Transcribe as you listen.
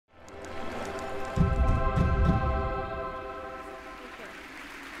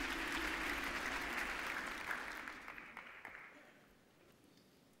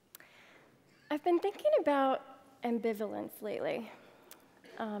I've been thinking about ambivalence lately.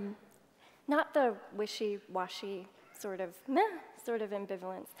 Not the wishy-washy sort of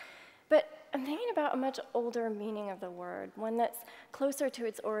ambivalence, but I'm thinking about a much older meaning of the word, one that's closer to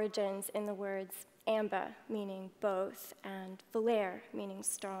its origins in the words amba, meaning both, and valere, meaning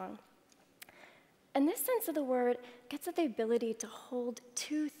strong. And this sense of the word gets at the ability to hold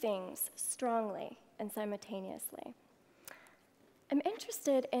two things strongly and simultaneously. I'm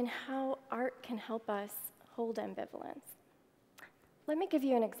interested in how art can help us hold ambivalence. Let me give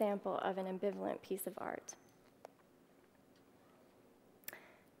you an example of an ambivalent piece of art.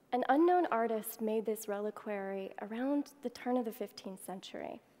 An unknown artist made this reliquary around the turn of the 15th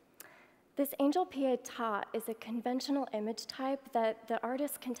century. This angel pietà is a conventional image type that the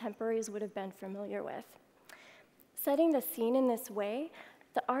artist's contemporaries would have been familiar with. Setting the scene in this way,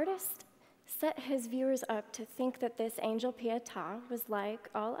 the artist set his viewers up to think that this angel pietà was like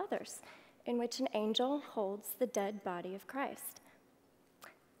all others, in which an angel holds the dead body of Christ.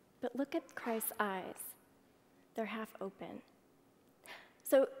 But look at Christ's eyes. They're half open.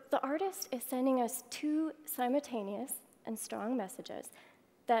 So the artist is sending us two simultaneous and strong messages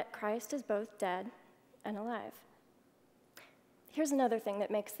that Christ is both dead and alive. Here's another thing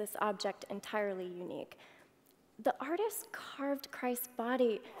that makes this object entirely unique. The artist carved Christ's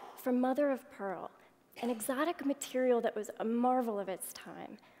body from mother of pearl, an exotic material that was a marvel of its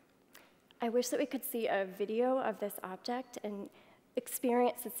time. I wish that we could see a video of this object and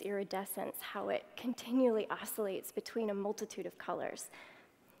experience its iridescence, how it continually oscillates between a multitude of colors.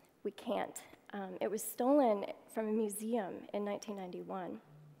 We can't. It was stolen from a museum in 1991.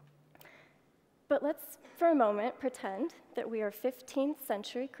 But let's, for a moment, pretend that we are 15th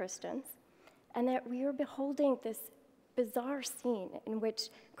century Christians and that we are beholding this bizarre scene in which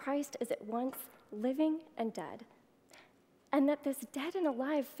Christ is at once living and dead, and that this dead and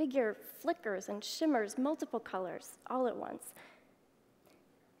alive figure flickers and shimmers multiple colors all at once.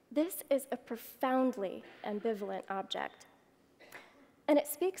 This is a profoundly ambivalent object, and it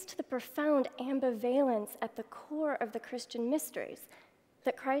speaks to the profound ambivalence at the core of the Christian mysteries,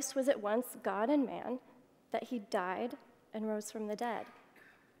 that Christ was at once God and man, that he died and rose from the dead.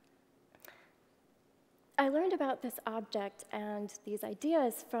 I learned about this object and these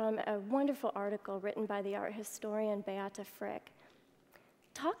ideas from a wonderful article written by the art historian Beate Frick.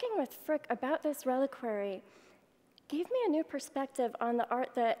 Talking with Frick about this reliquary gave me a new perspective on the art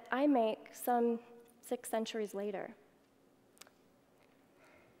that I make some 6 centuries later.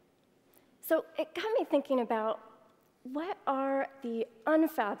 So it got me thinking about what are the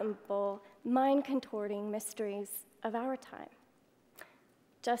unfathomable, mind-contorting mysteries of our time.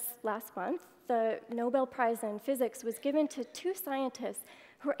 Just last month, the Nobel Prize in Physics was given to 2 scientists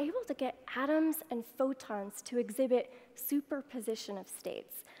who were able to get atoms and photons to exhibit superposition of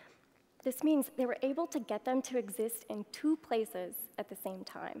states. This means they were able to get them to exist in 2 places at the same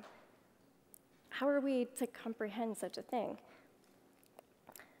time. How are we to comprehend such a thing?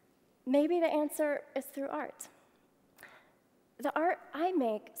 Maybe the answer is through art. The art I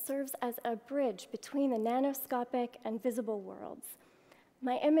make serves as a bridge between the nanoscopic and visible worlds.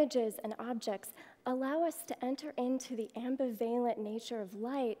 My images and objects allow us to enter into the ambivalent nature of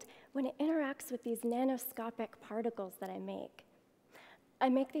light when it interacts with these nanoscopic particles that I make. I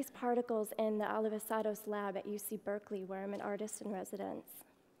make these particles in the Alivisatos Lab at UC Berkeley, where I'm an artist in residence.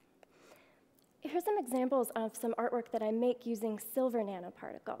 Here's some examples of some artwork that I make using silver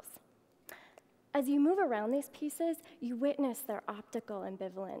nanoparticles. As you move around these pieces, you witness their optical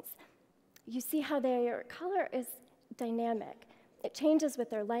ambivalence. You see how their color is dynamic. It changes with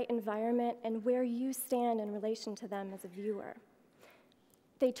their light environment and where you stand in relation to them as a viewer.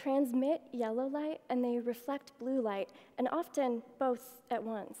 They transmit yellow light and they reflect blue light, and often both at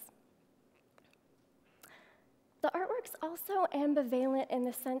once. The artwork's also ambivalent in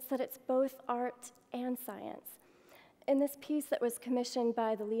the sense that it's both art and science. In this piece that was commissioned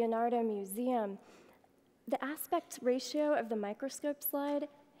by the Leonardo Museum, the aspect ratio of the microscope slide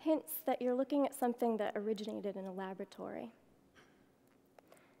hints that you're looking at something that originated in a laboratory.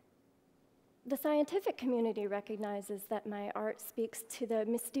 The scientific community recognizes that my art speaks to the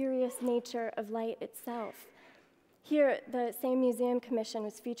mysterious nature of light itself. Here, the same museum commission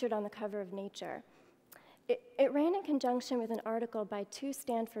was featured on the cover of Nature. It ran in conjunction with an article by 2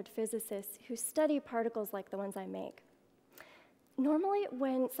 Stanford physicists who study particles like the ones I make. Normally,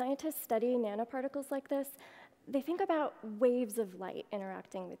 when scientists study nanoparticles like this, they think about waves of light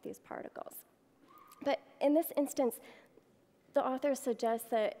interacting with these particles. But in this instance, the author suggests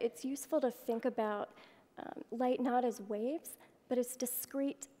that it's useful to think about light not as waves, but as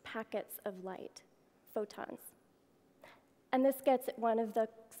discrete packets of light, photons. And this gets at one of the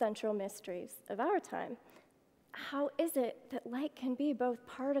central mysteries of our time. How is it that light can be both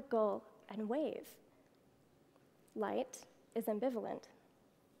particle and wave? Light is ambivalent.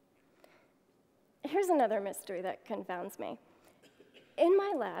 Here's another mystery that confounds me. In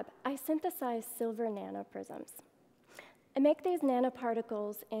my lab, I synthesize silver nanoprisms. I make these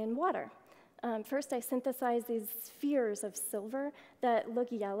nanoparticles in water. First, I synthesize these spheres of silver that look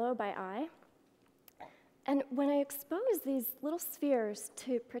yellow by eye. And when I expose these little spheres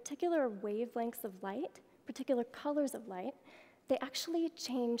to particular wavelengths of light, particular colors of light, they actually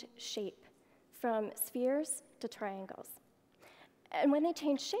change shape from spheres to triangles. And when they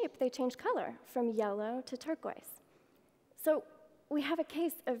change shape, they change color from yellow to turquoise. So we have a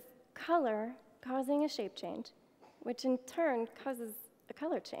case of color causing a shape change, which in turn causes a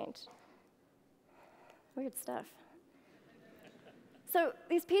color change. Weird stuff. So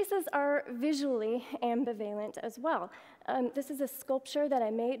these pieces are visually ambivalent as well. This is a sculpture that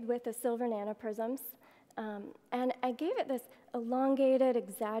I made with the silver nanoprisms, and I gave it this elongated,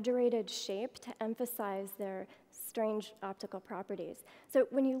 exaggerated shape to emphasize their strange optical properties. So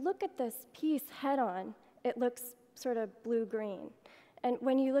when you look at this piece head-on, it looks sort of blue-green. And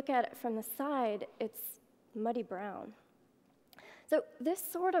when you look at it from the side, it's muddy brown. So this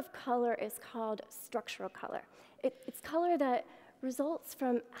sort of color is called structural color. It's color that results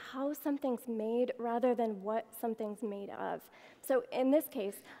from how something's made rather than what something's made of. So in this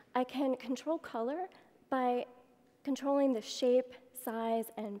case, I can control color by controlling the shape, size,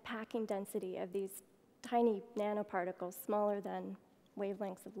 and packing density of these tiny nanoparticles smaller than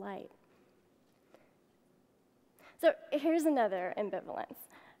wavelengths of light. So here's another ambivalence.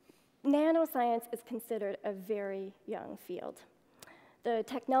 Nanoscience is considered a very young field. The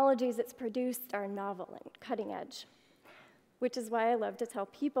technologies it's produced are novel and cutting edge, which is why I love to tell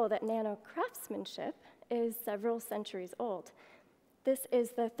people that nano-craftsmanship is several centuries old. This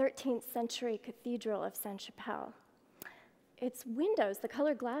is the 13th century Cathedral of Saint-Chapelle. Its windows, the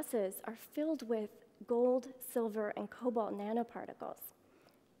colored glasses, are filled with gold, silver, and cobalt nanoparticles.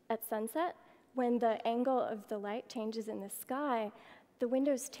 At sunset, when the angle of the light changes in the sky, the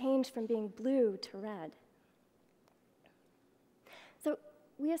windows change from being blue to red. So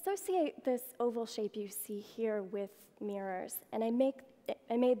we associate this oval shape you see here with mirrors, and I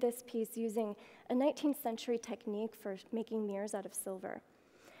made this piece using a 19th century technique for making mirrors out of silver.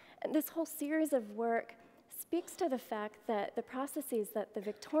 And this whole series of work speaks to the fact that the processes that the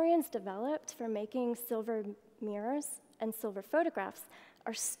Victorians developed for making silver mirrors and silver photographs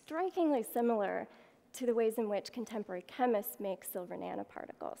are strikingly similar to the ways in which contemporary chemists make silver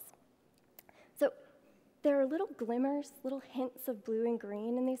nanoparticles. So there are little glimmers, little hints of blue and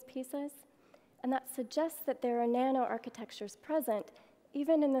green in these pieces, and that suggests that there are nano-architectures present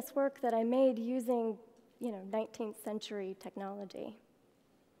even in this work that I made using 19th century technology.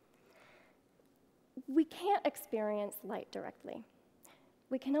 We can't experience light directly.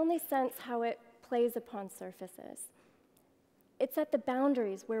 We can only sense how it plays upon surfaces. It's at the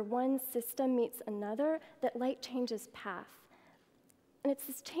boundaries where one system meets another that light changes path. And it's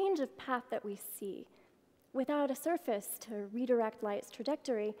this change of path that we see. Without a surface to redirect light's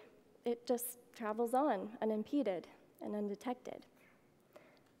trajectory, it just travels on unimpeded and undetected.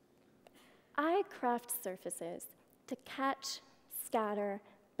 I craft surfaces to catch, scatter,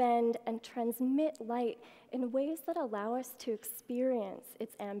 bend, and transmit light in ways that allow us to experience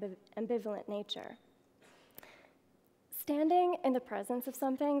its ambivalent nature. Standing in the presence of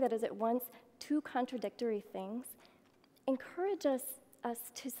something that is at once two contradictory things encourages us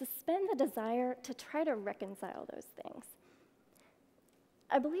to suspend the desire to try to reconcile those things.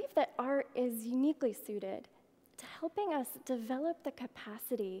 I believe that art is uniquely suited to helping us develop the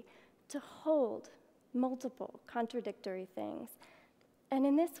capacity to hold multiple contradictory things, and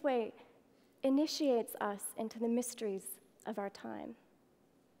in this way, initiates us into the mysteries of our time.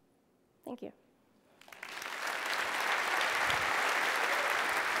 Thank you.